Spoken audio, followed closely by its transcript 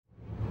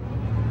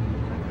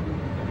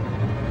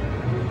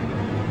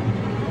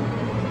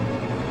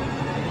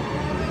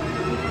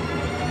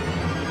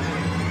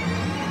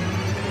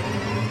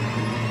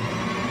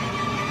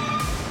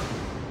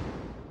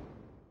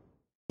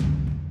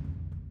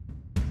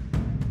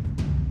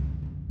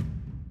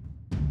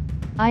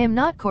I am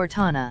not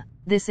Cortana,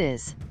 this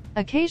is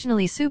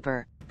occasionally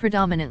super,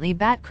 predominantly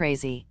bat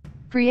crazy.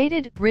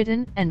 Created,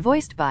 written, and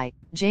voiced by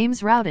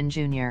James Rowden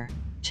Jr.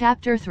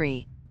 Chapter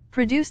 3.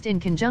 Produced in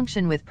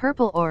conjunction with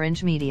Purple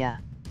Orange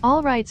Media.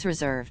 All rights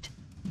reserved.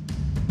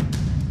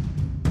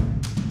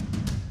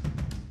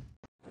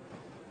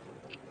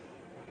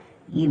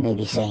 You may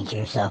be saying to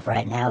yourself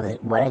right now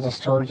that what I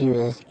just told you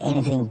is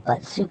anything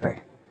but super.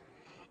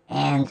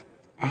 And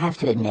I have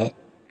to admit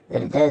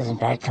that it does in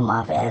fact come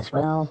off as,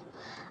 well,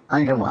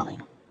 underwhelming.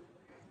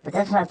 But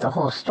that's not the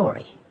whole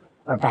story,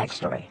 or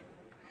backstory.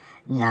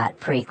 Not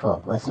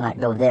prequel. Let's not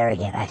go there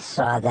again. I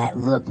saw that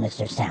look,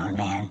 Mr.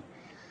 Soundman.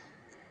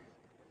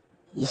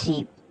 You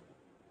see,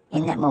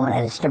 in that moment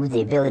I discovered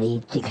the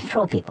ability to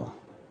control people.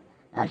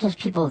 Not just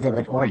people that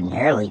would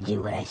ordinarily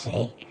do what I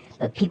say,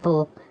 but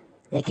people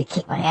that could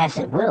kick my ass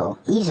at will,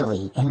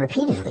 easily and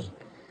repeatedly.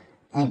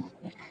 And,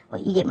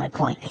 well, you get my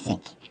point, I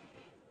think.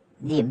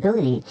 The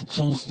ability to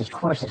change the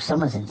course of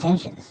someone's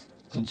intentions,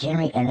 to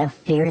generate enough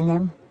fear in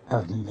them,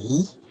 of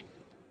me,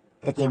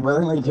 that they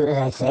willingly do as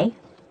I say.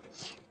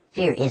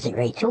 Fear is a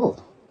great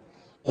tool.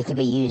 It can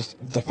be used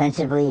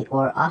defensively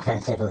or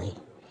offensively.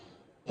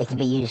 It can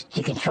be used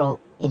to control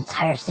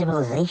entire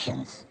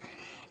civilizations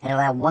and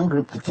allow one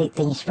group to take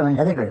things from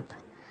another group,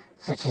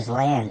 such as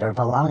land or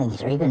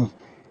belongings or even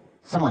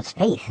someone's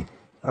faith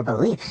or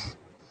beliefs.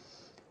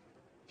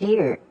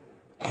 Fear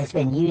has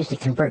been used to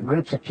convert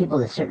groups of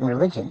people to certain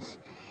religions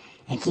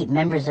and keep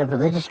members of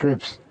religious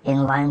groups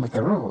in line with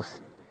the rules.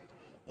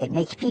 It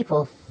makes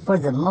people, for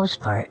the most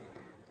part,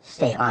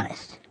 stay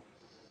honest.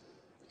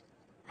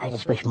 I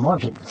just wish more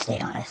people would stay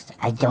honest.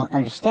 I don't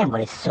understand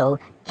what is so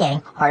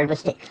dang hard to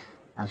stay.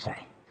 I'm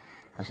sorry.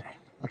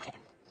 Okay.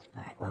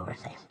 All right, what were I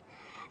saying?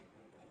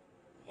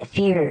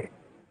 Fear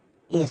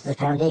is the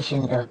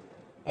foundation of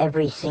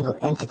every single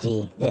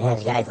entity that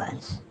has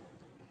guidelines.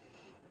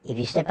 If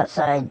you step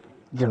outside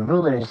the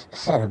ruler's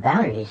set of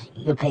boundaries,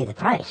 you'll pay the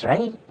price,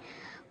 right?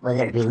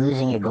 Whether it be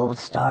losing your gold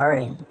star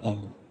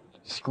in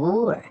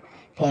school, or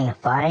paying a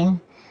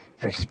fine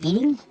for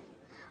speeding,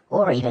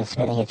 or even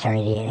spending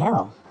eternity in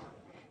hell.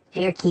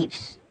 Fear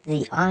keeps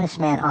the honest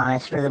man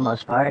honest for the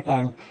most part,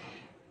 and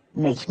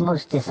makes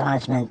most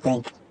dishonest men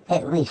think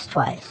at least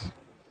twice.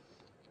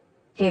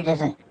 Fear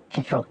doesn't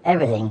control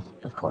everything,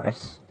 of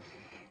course,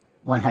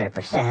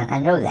 100%, I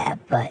know that,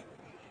 but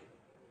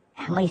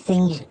how many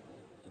things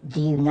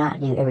do you not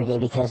do every day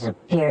because of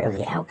fear of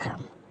the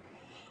outcome?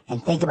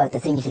 And think about the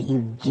things that you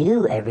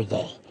do every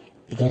day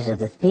because of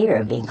the fear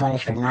of being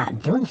punished for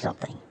not doing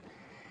something,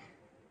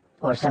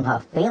 or somehow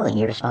failing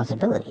your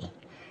responsibility.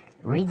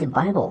 Read the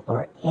Bible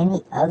or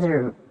any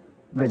other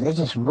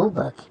religious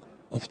rulebook.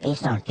 It's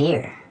based on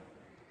fear.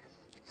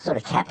 So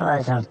to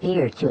capitalize on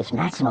fear to its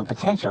maximum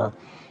potential,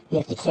 you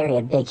have to carry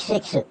a big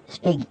stick.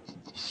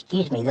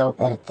 Excuse me, they'll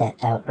edit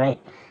that out, right?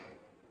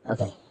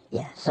 Okay,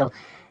 yeah. So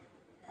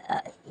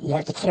you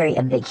have to carry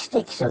a big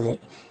stick so that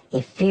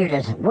if fear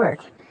doesn't work,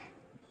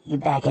 you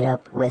back it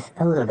up with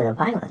a little bit of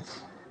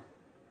violence.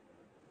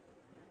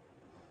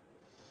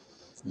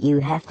 You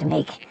have to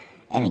make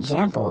an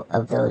example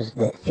of those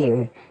that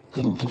fear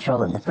didn't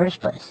control in the first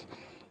place,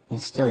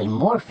 instilling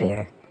more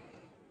fear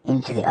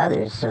into the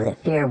others so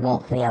that fear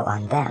won't fail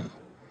on them.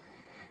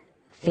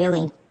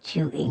 Failing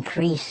to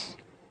increase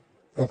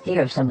the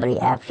fear of somebody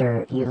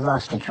after you've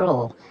lost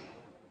control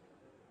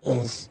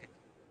is...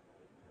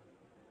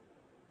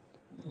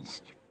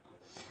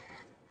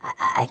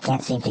 I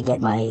can't seem to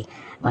get my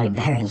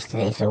bearings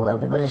today, so we'll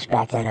just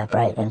back that up,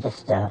 right, and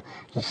just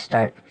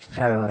start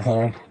over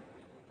there.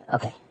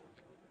 Okay,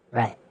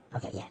 right,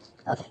 okay, yes,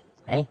 okay,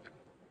 ready?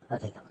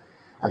 Okay,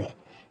 go. Okay,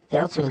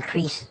 fail to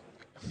increase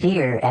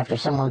fear after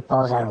someone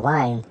falls out of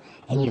line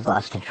and you've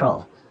lost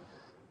control.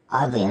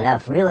 Oddly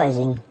enough,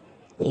 realizing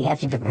that you have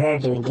to prepare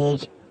to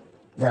engage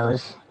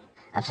those...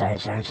 I'm sorry,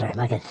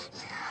 my goodness.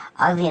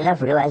 Oddly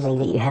enough, realizing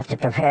that you have to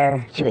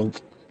prepare to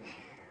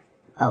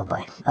Oh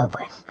boy.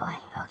 Okay,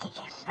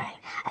 James, alright.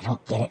 I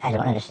don't get it. I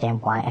don't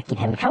understand why I keep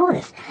having trouble with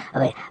this.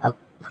 Okay.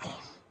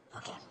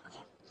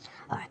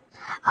 Alright.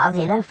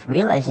 Oddly enough,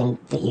 realizing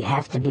that you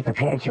have to be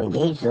prepared to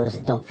engage those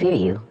that don't fear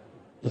you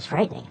is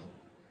frightening.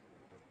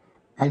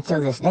 Until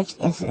this next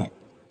incident,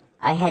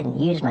 I hadn't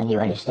used my new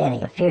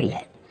understanding of fear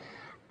yet.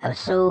 I was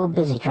so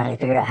busy trying to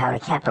figure out how to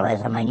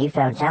capitalize on my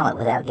newfound talent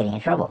without getting in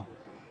trouble.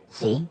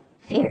 See?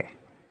 Fear.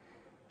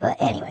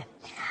 But anyway,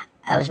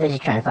 I was busy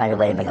trying to find a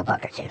way to make a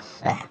buck or two,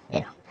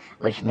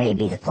 which may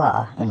be the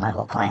flaw in my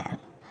whole plan.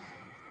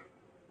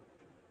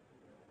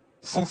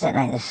 Since that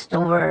night in the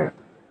store,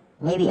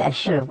 maybe I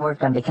should have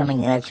worked on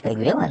becoming the next big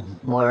villain,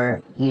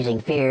 more using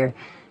fear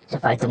to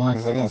fight the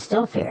ones that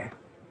instill fear,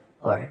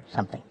 or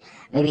something.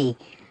 Maybe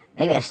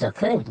I still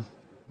could.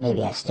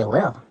 Maybe I still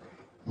will.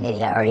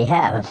 Maybe I already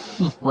have.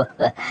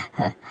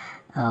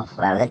 Oh,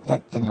 wow,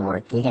 that didn't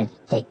work. You can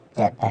take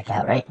that back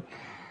out, right?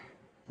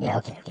 Yeah,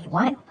 okay.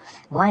 Why,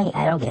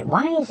 I don't get it.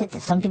 Why is it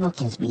that some people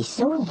can be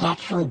so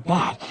naturally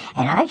bad,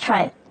 and I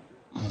try...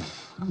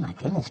 Oh my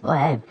goodness,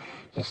 boy,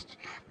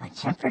 my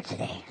temper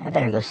today. I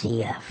better go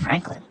see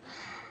Franklin.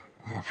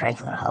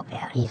 Franklin will help me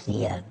out. He's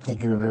the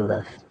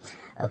guru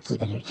of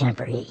keeping your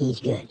temper. He's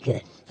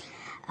good.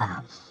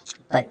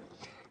 But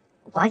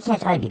why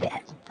can't I be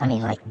bad? I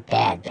mean, like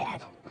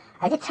bad.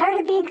 I get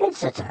tired of being good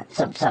sometimes.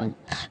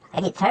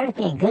 I get tired of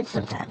being good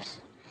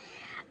sometimes.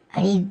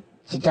 I need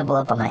to double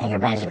up on my anger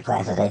management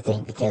classes, I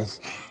think, because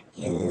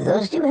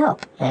those do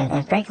help.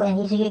 And Franklin,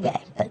 he's a good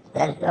guy. But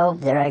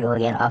there I go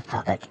again, off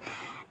topic.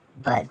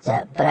 But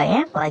I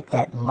am like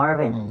that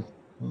Marvin.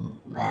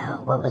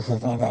 What was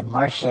his name? That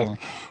Martian,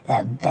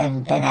 that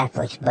Ben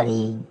Affleck's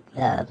buddy.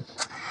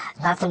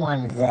 Not the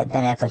one that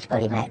Ben Affleck's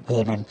buddy Matt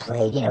Damon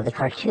played. You know, the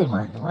cartoon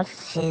one.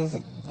 What's his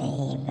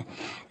name?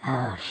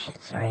 Oh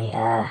shit! Sorry.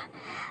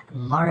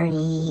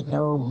 Marty.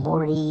 No,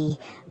 Morty.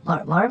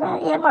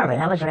 Marvin? Yeah, Marvin.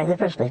 I was right in the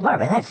first place.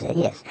 Marvin. That's it.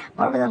 Yes,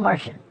 Marvin the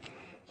Martian.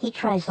 He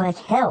tries like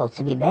hell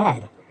to be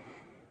bad,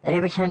 but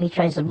every time he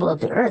tries to blow up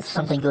the Earth,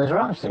 something goes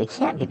wrong, so he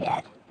can't be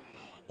bad.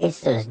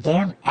 It's those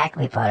damn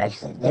Acme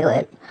products that do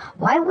it.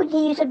 Why wouldn't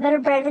he use a better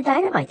brand of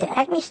dynamite? The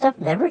Acme stuff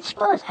never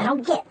explodes. I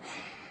don't get.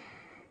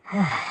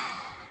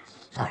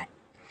 Alright.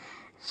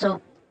 So,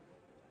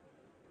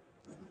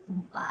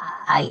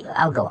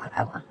 I'll go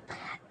on.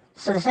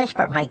 So this next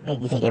part might make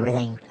you think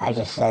everything I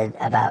just said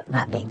about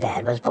not being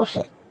bad was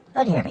bullshit.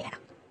 But hear me out.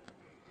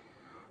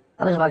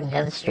 I was walking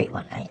down the street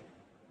one night.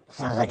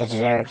 Sounds like a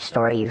generic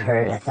story you've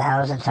heard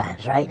 1,000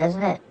 times, right?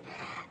 Doesn't it?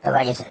 But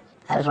like I said,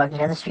 I was walking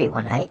down the street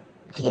one night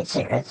to get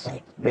cigarettes.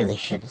 I really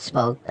shouldn't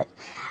smoke, but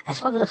I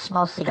smoke those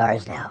small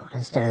cigars now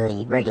instead of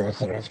the regular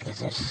cigarettes because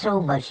they're so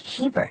much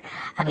cheaper.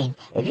 I mean,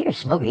 if you're a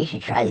smoker, you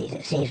should try these.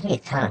 It saves me a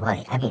ton of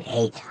money. I mean,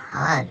 a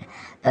ton.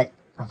 But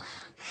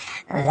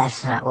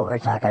that's not what we're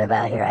talking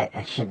about here.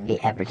 I shouldn't be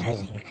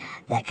advertising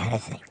that kind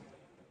of thing.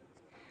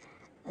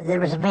 There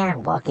was a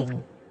man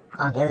walking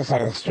on the other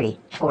side of the street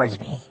towards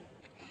me,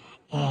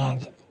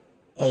 and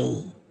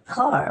a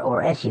car,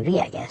 or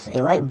SUV, I guess,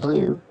 a light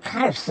blue,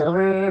 kind of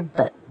silver,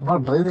 but more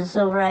blue than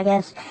silver, I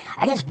guess.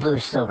 I guess blue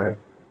is silver.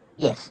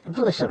 Yes,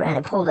 blue is silver, and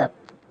it pulled up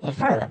in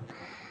front of him.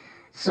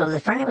 So the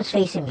front end was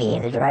facing me,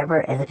 and the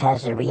driver and the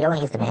passenger were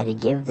yelling at the man to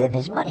give them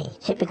his money.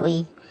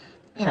 Typical,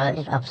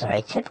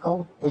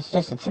 it's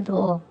just a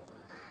typical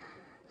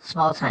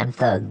small-time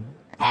thug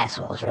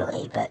assholes,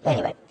 really. But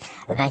anyway,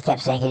 the man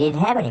kept saying he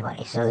didn't have any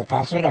money, so the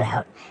passenger got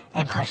out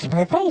and punched him in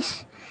the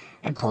face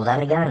and pulled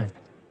out a gun.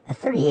 A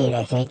 .38,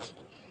 I think.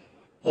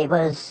 It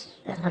was,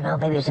 I don't know,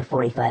 maybe it was a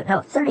 45.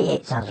 No,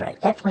 38 sounds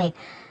right. Definitely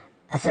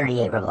a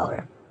 .38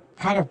 revolver.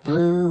 Kind of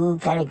blue,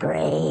 kind of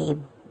gray,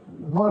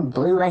 more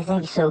blue, I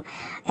think. So,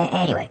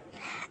 anyway,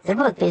 they're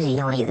both busy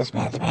yelling at this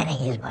man, demanding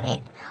his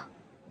money.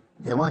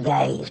 The one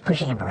guy is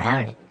pushing him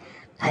around, and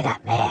I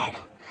got mad.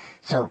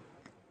 So,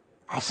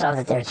 I saw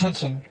that their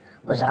attention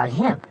was on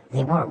him.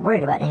 They weren't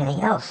worried about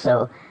anything else,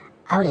 so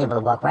I was able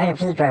to walk right up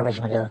to the driver's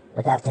window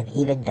without them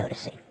even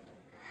noticing.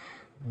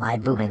 My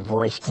booming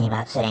voice came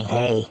out saying,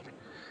 "Hey,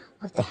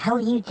 what the hell are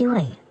you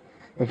doing?"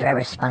 The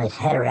driver spun his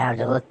head around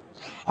to look,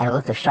 and a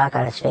look of shock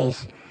on his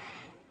face,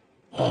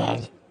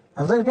 and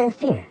a little bit of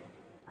fear.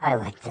 I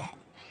liked that.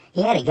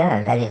 He had a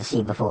gun I didn't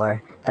see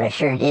before, but I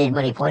sure did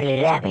when he pointed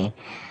it at me.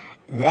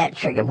 That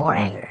triggered more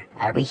anger.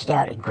 I reached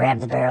out and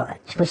grabbed the barrel and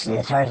twisted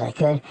it as hard as I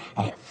could,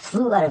 and it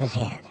flew out of his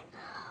hand.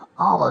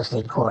 Almost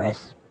in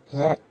chorus. Is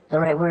that the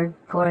right word,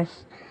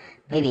 chorus?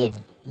 Maybe in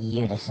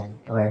unison,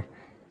 or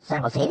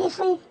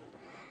simultaneously?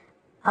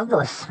 I'll go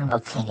with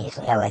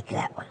simultaneously. I like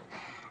that one.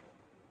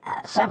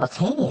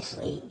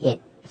 Simultaneously,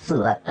 it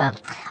flew up.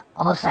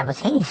 Almost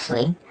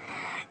simultaneously,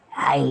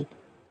 you're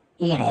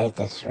gonna edit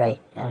this,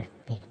 right?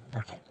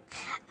 Okay.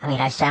 I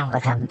mean, I sound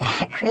like I'm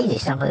crazy,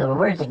 stumbling over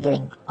words and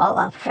getting all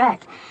off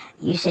track.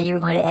 You said you were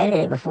going to edit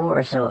it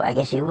before, so I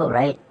guess you will,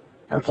 right?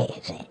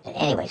 Okay.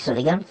 Anyway, so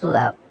the gun flew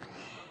out,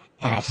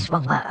 and I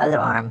swung my other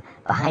arm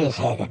behind his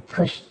head and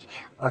pushed,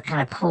 or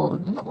kind of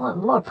pulled,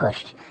 more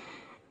pushed.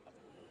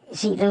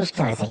 See, those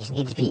kind of things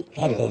need to be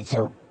edited,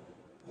 so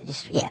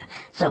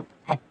So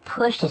I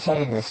pushed his head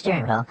into the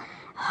steering wheel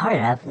hard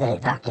enough that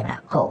it knocked him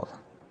out cold.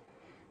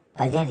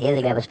 By then, the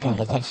other guy was paying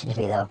attention to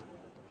me, though,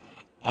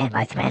 and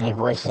my commanding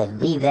voice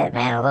said, "Leave that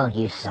man alone,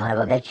 you son of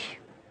a bitch."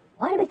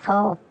 Why do we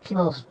call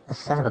people a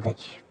son of a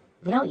bitch?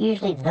 We don't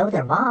usually know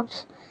their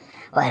moms.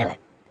 Well, anyway,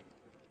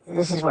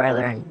 this is where I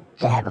learned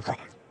to have a plan.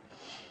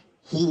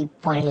 He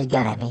pointed his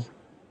gun at me,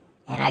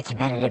 and I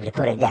commanded him to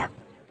put it down.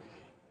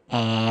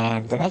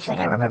 And the next thing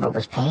I remember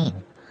was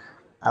pain.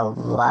 A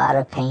lot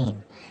of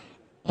pain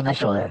in my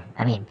shoulder.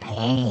 I mean,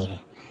 pain.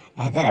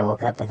 And then I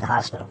woke up in the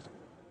hospital.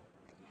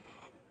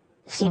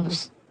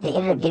 Seems they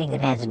ended up getting the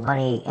man's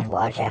money and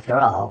watch after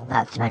all,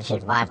 not to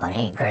mention my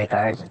money and credit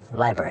cards and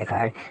library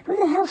card. Who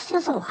the hell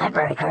steals a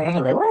library card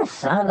anyway? What a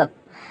son of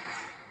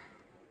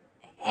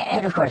a...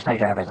 And of course my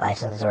driver's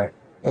license, or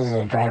is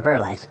it a driver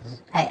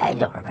license? I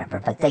don't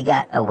remember, but they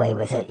got away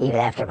with it even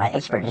after my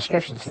expert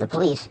description to the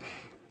police.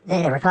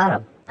 They never caught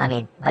him. I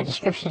mean, my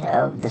description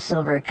of the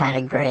silver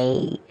kind of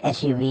gray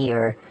SUV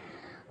or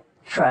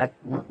truck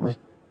was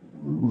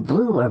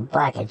blue or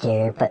black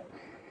interior, but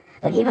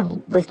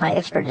even with my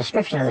expert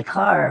description of the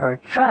car or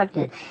truck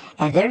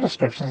and their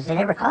descriptions, they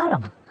never caught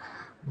him.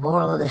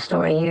 Moral of the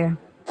story here,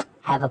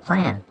 have a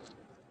plan.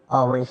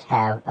 Always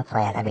have a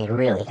plan. I mean,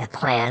 really, a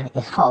plan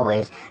is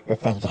always the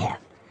thing to have.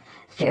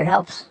 Fear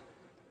helps,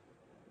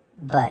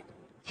 but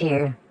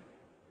fear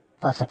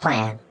plus a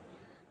plan,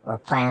 or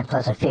plan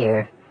plus a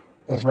fear,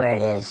 is where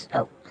it is.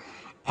 Oh,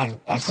 and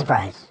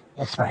surprise.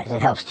 A surprise.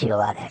 It helps too a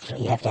lot,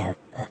 actually. You have to have,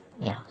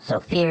 so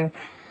fear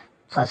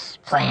plus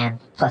plan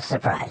plus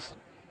surprise.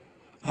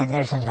 And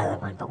there's another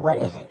one, but what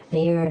is it?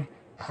 Fear,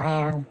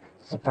 plan,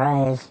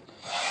 surprise.